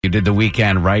You did the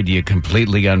weekend right. You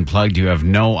completely unplugged. You have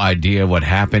no idea what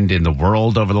happened in the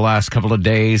world over the last couple of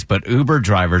days. But Uber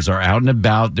drivers are out and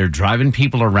about. They're driving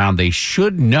people around. They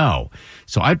should know.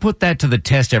 So I put that to the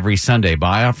test every Sunday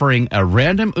by offering a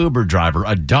random Uber driver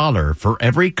 $1 for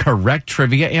every correct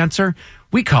trivia answer.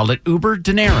 We call it Uber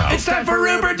Dinero. It's time for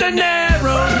Uber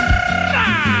Dinero.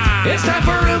 It's time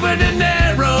for Uber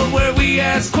Dinero, where we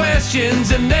ask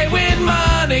questions and they win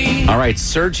money. All right,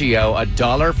 Sergio,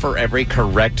 $1 for every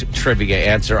correct trivia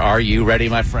answer. Are you ready,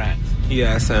 my friend?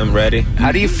 Yes, I'm ready.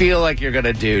 How do you feel like you're going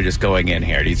to do just going in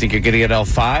here? Do you think you're going to get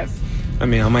L5? I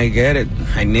mean, I might get it.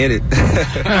 I need it.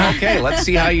 Okay, let's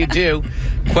see how you do.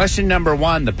 Question number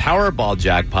 1. The Powerball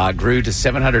jackpot grew to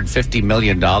 $750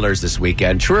 million this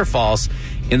weekend. True or false?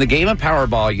 In the game of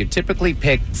Powerball, you typically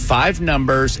pick 5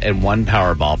 numbers and 1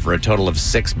 Powerball for a total of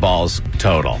 6 balls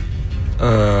total.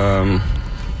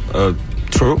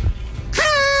 True.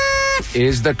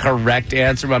 Is the correct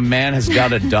answer. My man has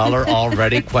got $1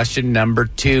 already. Question number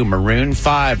 2. Maroon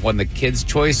 5 won the Kids'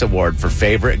 Choice Award for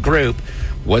favorite group.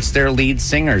 What's their lead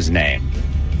singer's name?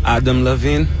 Adam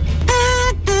Levine.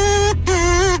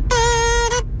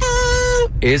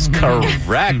 Is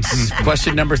correct.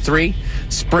 Question number 3.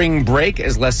 Spring break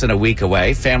is less than a week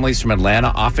away. Families from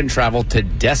Atlanta often travel to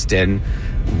Destin.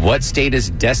 What state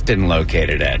is Destin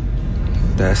located in?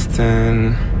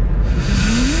 Destin.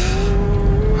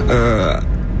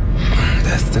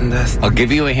 Destin. I'll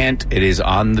give you a hint. It is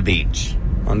on the beach.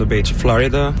 On the beach,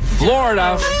 Florida.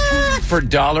 Florida for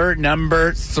dollar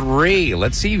number 3.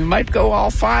 Let's see. We might go all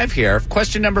 5 here.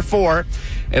 Question number 4.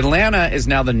 Atlanta is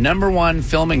now the number 1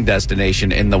 filming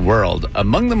destination in the world.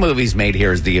 Among the movies made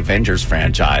here is the Avengers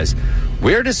franchise.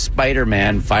 Where does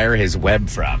Spider-Man fire his web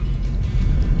from?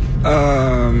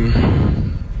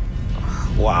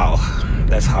 Wow,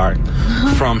 that's hard.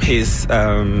 From his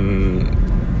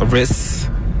wrists.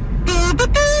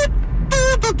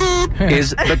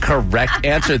 Is the correct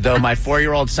answer, though. My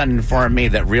 4-year-old son informed me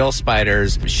that real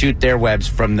spiders shoot their webs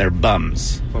from their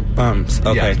bums. Bums,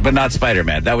 okay. Yes, but not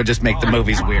Spider-Man. That would just make the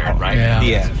movies weird, right?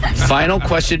 Yeah. Final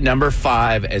question number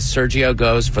 5 as Sergio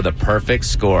goes for the perfect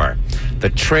score. The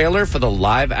trailer for the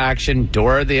live-action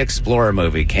Dora the Explorer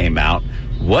movie came out.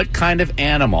 What kind of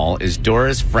animal is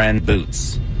Dora's friend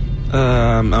Boots?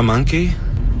 A monkey.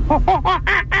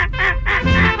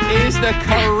 Is the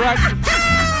correct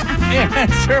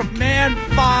answer, man.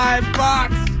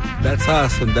 $5. That's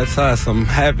awesome. I'm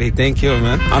happy. Thank you,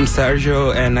 man. I'm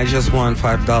Sergio, and I just won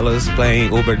 $5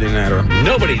 playing Uber Dinero.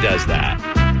 Nobody does that.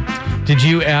 Did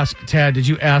you ask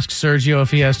Sergio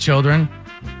if he has children?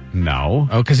 No.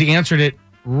 Oh, because he answered it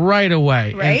right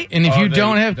away. Right? And if you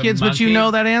don't have kids, but you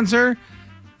know that answer,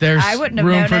 there's I wouldn't have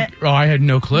room known for. it. Oh, I had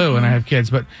no clue, and I have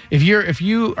kids. But if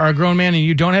you are a grown man and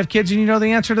you don't have kids and you know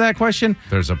the answer to that question,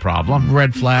 There's a problem.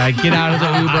 red flag. Get out of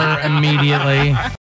the Uber immediately.